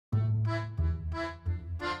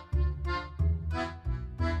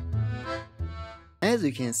As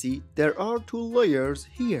you can see, there are two layers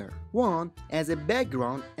here, one as a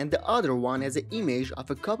background and the other one as an image of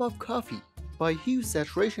a cup of coffee. By hue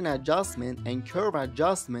saturation adjustment and curve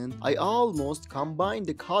adjustment, I almost combine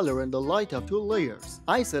the color and the light of two layers.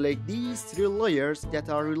 I select these three layers that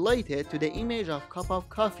are related to the image of cup of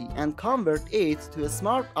coffee and convert it to a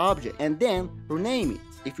smart object and then rename it.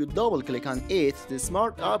 If you double click on it, the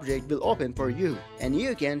smart object will open for you and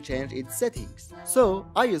you can change its settings. So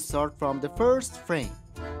I start from the first frame.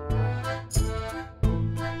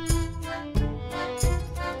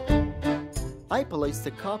 I place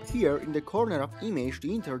the cup here in the corner of image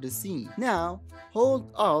to enter the scene. Now,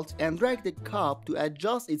 hold Alt and drag the cup to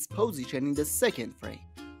adjust its position in the second frame.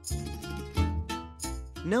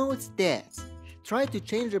 Note that, try to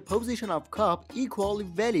change the position of cup equally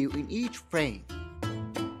value in each frame.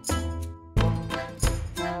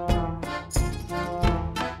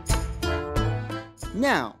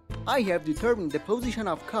 Now, I have determined the position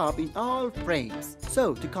of cup in all frames.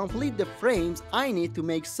 So, to complete the frames, I need to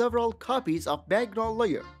make several copies of background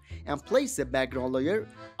layer and place the background layer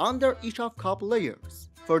under each of cup layers.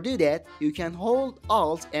 For do that, you can hold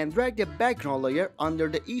Alt and drag the background layer under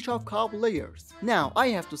the each of cup layers. Now, I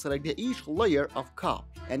have to select the each layer of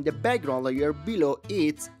cup and the background layer below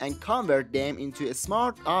it and convert them into a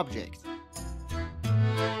smart object.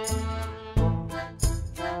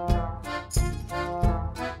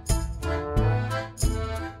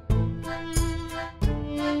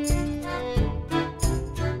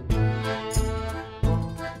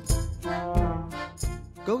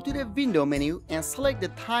 Go to the window menu and select the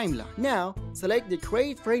timeline. Now, select the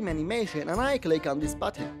create frame animation and I click on this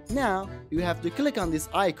button. Now, you have to click on this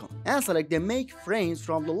icon and select the make frames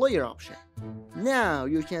from the layer option. Now,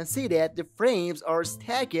 you can see that the frames are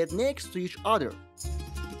stacked next to each other.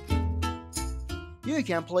 You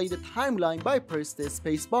can play the timeline by pressing the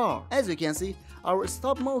space bar. As you can see, our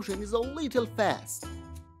stop motion is a little fast.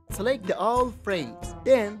 Select the all frames,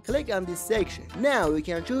 then click on this section. Now you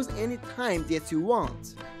can choose any time that you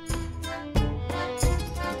want.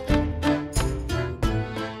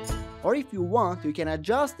 Or if you want, you can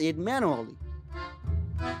adjust it manually.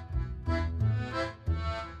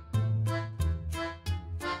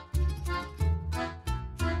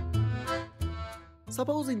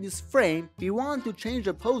 Suppose in this frame, we want to change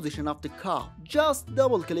the position of the cup. Just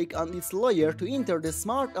double click on this layer to enter the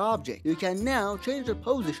smart object. You can now change the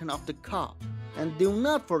position of the cup. And do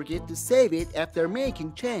not forget to save it after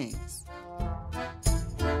making changes.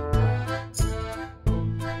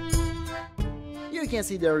 You can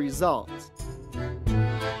see the results.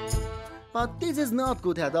 But this is not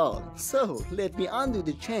good at all, so let me undo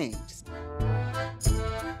the changes.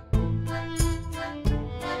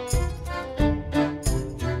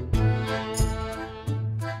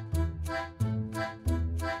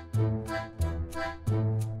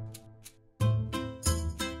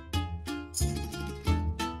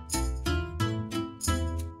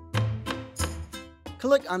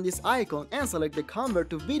 Click on this icon and select the convert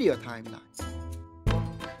to video timeline.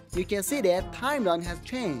 You can see that timeline has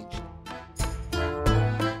changed.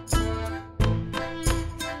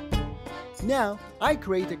 Now, I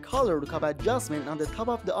create a color cup adjustment on the top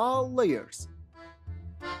of the all layers.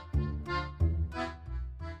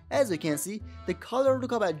 As you can see, the color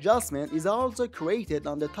cup adjustment is also created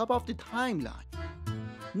on the top of the timeline.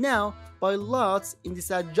 Now, by lots in this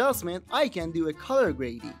adjustment, I can do a color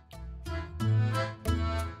grading.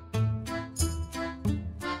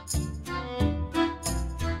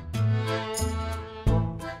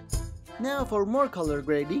 Now for more color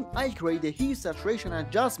grading, I create a hue saturation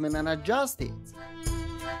adjustment and adjust it.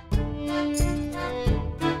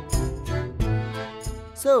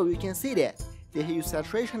 So you can see that the hue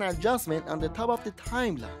saturation adjustment on the top of the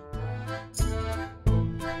timeline.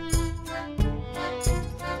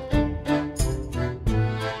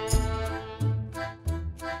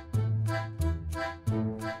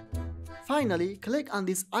 Finally, click on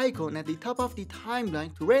this icon at the top of the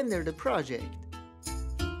timeline to render the project.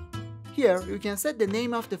 Here, you can set the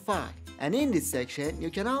name of the file, and in this section,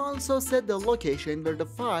 you can also set the location where the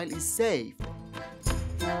file is saved.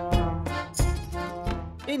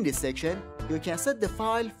 In this section, you can set the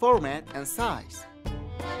file format and size.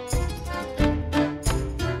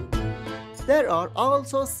 There are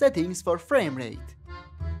also settings for frame rate.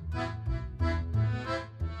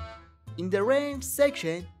 In the range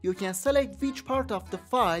section, you can select which part of the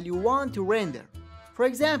file you want to render. For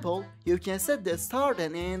example, you can set the start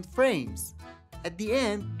and end frames. At the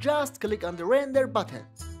end, just click on the render button.